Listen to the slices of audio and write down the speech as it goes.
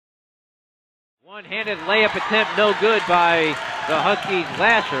One-handed layup attempt, no good by the Huskies'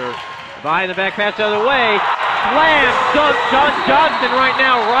 Lasher. Behind the back pass the other way. Slam dunk. John Johnson right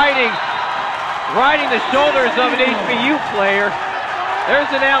now riding the shoulders of an HBU player.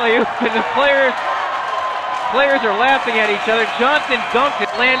 There's an alley-oop, and the players are laughing at each other. Johnson dunked it,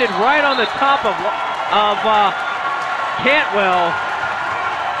 landed right on the top of Cantwell.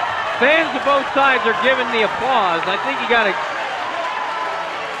 Fans of both sides are giving the applause. I think you got to.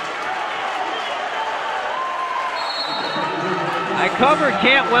 I covered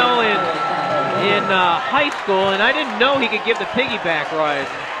Cantwell in high school, and I didn't know he could give the piggyback ride.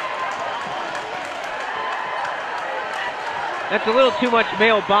 That's a little too much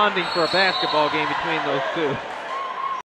male bonding for a basketball game between those two.